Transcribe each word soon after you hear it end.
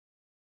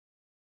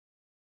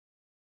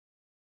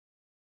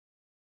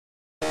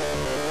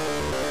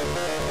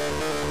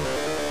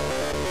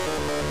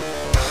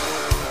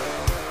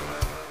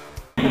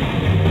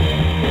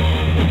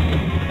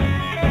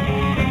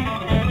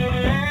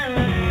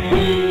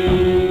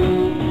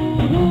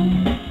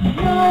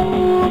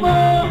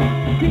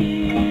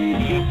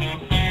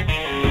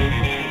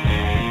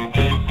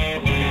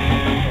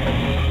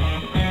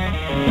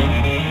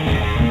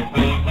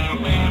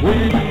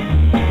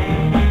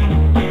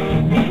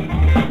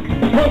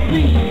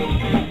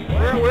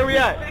Where we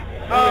at?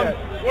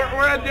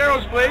 We're at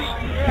Daryl's place.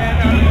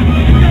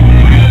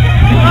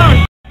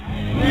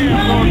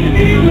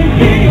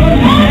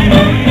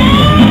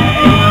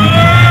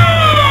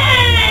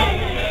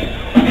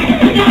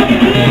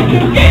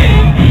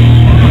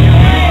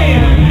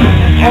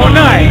 Oh,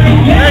 nice.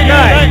 Hey,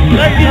 guys.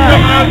 Thank you for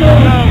coming out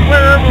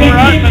wherever we're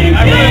at.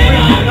 I really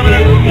appreciate you coming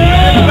out.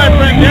 This is my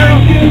friend Daryl.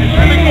 It's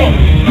really cool.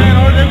 This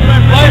is my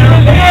friend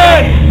Daryl.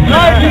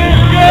 Life is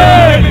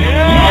good.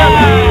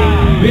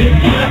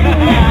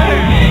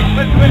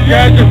 You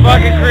guys are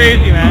fucking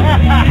crazy, man.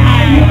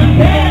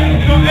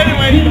 So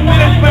anyway, to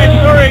finish my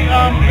story,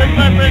 this is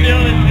my friend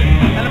Daryl,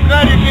 and I'm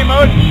glad you came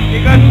out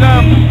because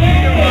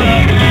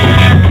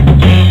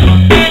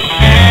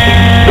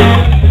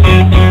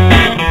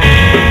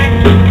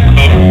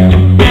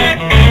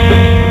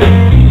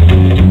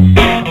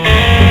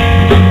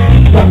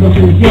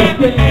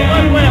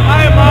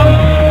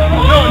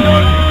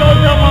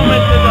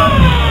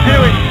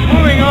anyway,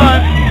 moving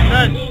on.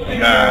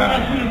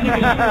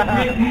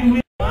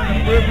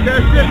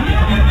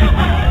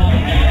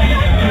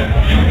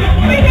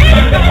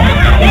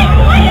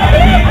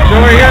 So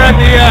we're here at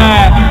the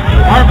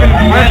Harp and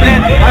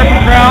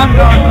Crown.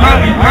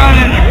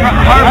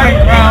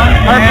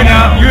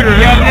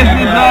 Yeah, this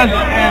is us,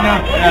 and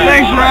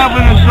thanks for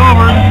having us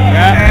over.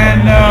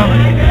 And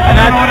I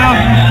don't know what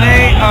else to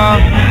say.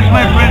 This is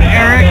my friend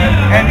Eric,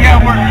 and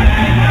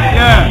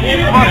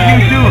fuck you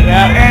too.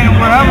 And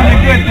we're having a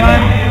good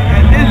time.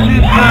 And this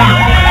is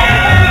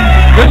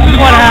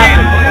what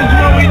happens. This is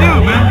what we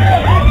do, man.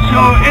 So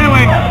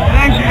anyway,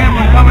 thanks again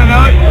for coming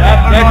out.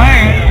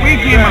 We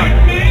came out.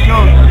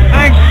 So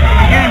thanks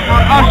again for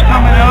us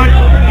coming out.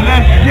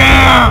 Let's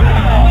jam.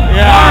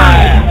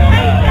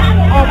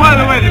 Oh, by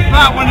the way, the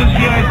fat one is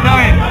the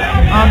Italian.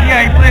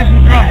 He plays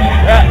some drums.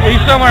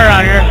 He's somewhere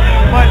around here.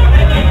 But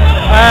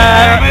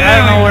I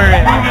don't know where it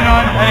is.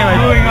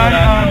 Moving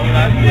on.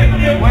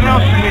 What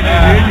else did we do,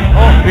 dude?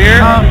 Oh,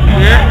 beer.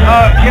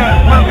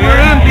 Well,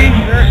 we're empty.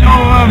 So,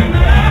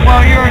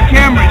 you're on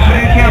camera, so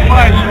you can't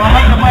buy. So I'll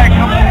have to buy a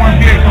couple more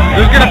beers.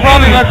 This is gonna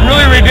probably look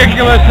really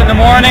ridiculous in the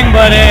morning,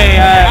 but hey,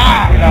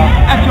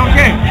 that's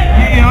okay.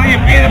 You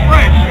pay the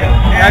price.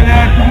 And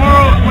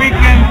tomorrow we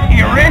can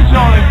erase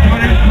all this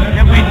footage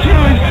if we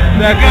choose,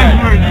 because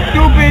we're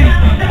stupid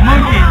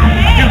monkeys.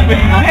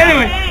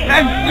 Anyway,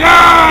 let's go!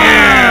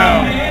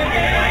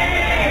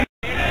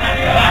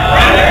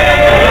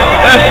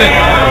 Listen.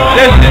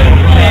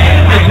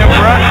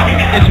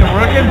 Is it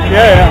working?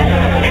 Yeah.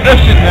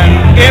 Listen,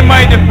 man, in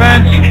my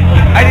defense,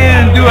 I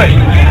didn't do it.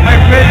 My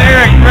friend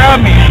Eric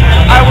grabbed me.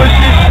 I was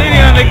just sitting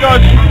on the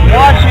couch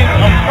watching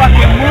a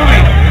fucking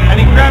movie, and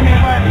he grabbed me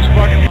by this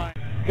fucking line.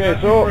 Okay,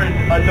 so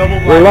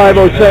we're live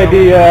outside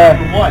the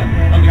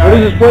what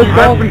is this place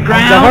called? The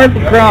Harp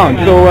and Crown.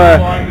 So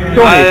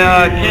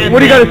Tony, what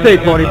do you got to say,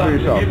 Tony, for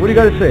yourself? What do you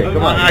got to say?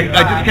 Come on.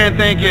 I just can't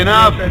thank you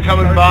enough for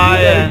coming by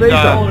and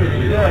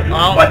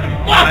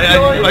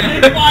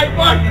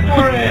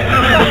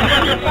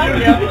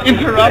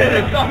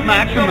interrupted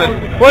Maximus.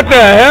 What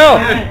the hell?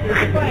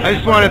 I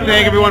just want to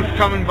thank everyone for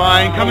coming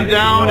by and coming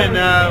down, and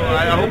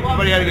I hope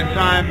everybody had a good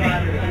time.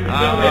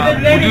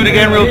 We'll do it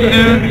again real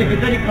soon,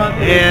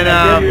 and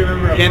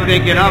can't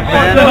thank you enough,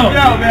 man.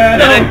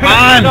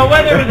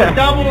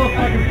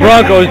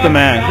 Bronco's the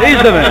man.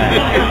 He's the man.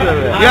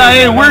 Yeah,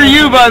 hey, where are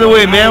you, by the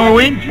way, man? We're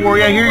waiting for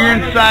you. I hear you're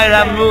inside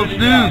having a little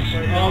snooze.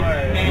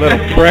 Little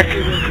prick.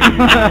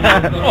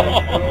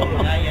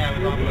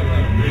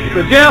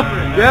 So Jeff,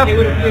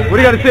 what do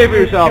you got to say for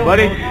yourself,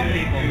 buddy?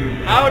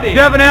 Howdy.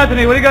 Jeff and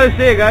Anthony, what do you got to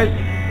say, guys?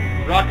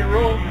 Rock and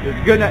roll. It's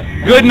a good night.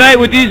 Good night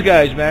with these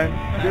guys, man.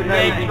 Good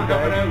night with these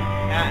guys.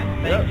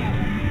 Thank you.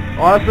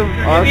 Awesome.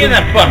 Give me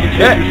that fucking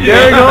shit.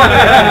 There you go.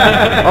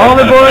 All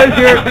the boys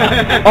here.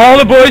 All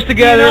the boys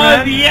together,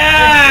 man.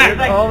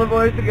 Yeah. All the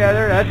boys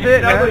together. That's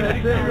it, man.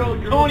 That's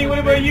it. Tony, what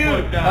about you?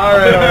 All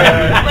right.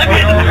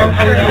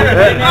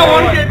 I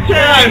want to get 10.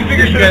 I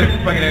figured you guys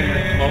fucking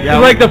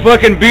It's like the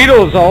fucking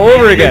Beatles all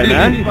over again,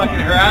 man. He's fucking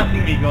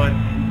harassing me going.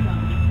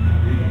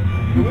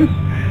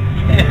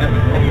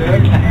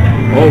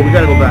 Oh, we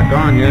gotta go back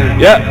on, yeah.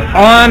 Yeah,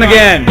 on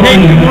again.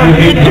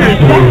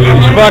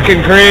 It's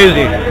fucking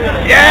crazy.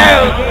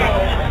 Yeah!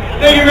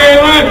 Thank you very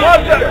much.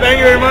 Thank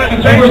you very much.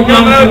 Thanks for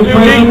coming out to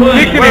me.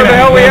 Where the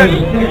hell we at?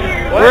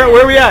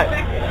 Where we at?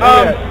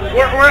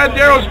 We're at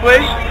Daryl's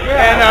place,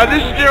 and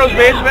this is Daryl's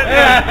basement.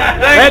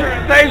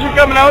 Thanks for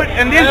coming out,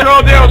 and these are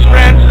all Daryl's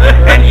friends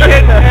and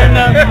shit. And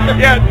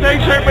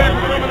thanks everybody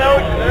for coming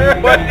out.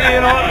 But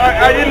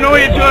I didn't know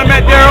you until I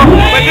met Daryl.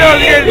 But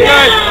Daryl's a good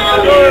guy.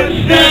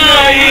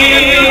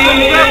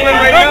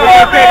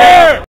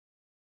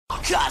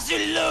 Cause you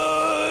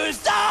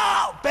lose,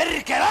 oh,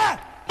 perché va?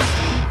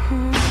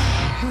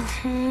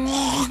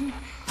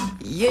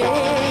 Yeah.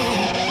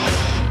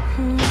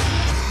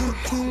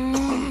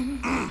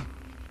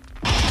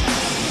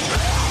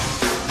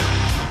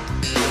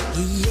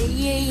 Yeah,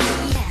 yeah,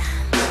 yeah.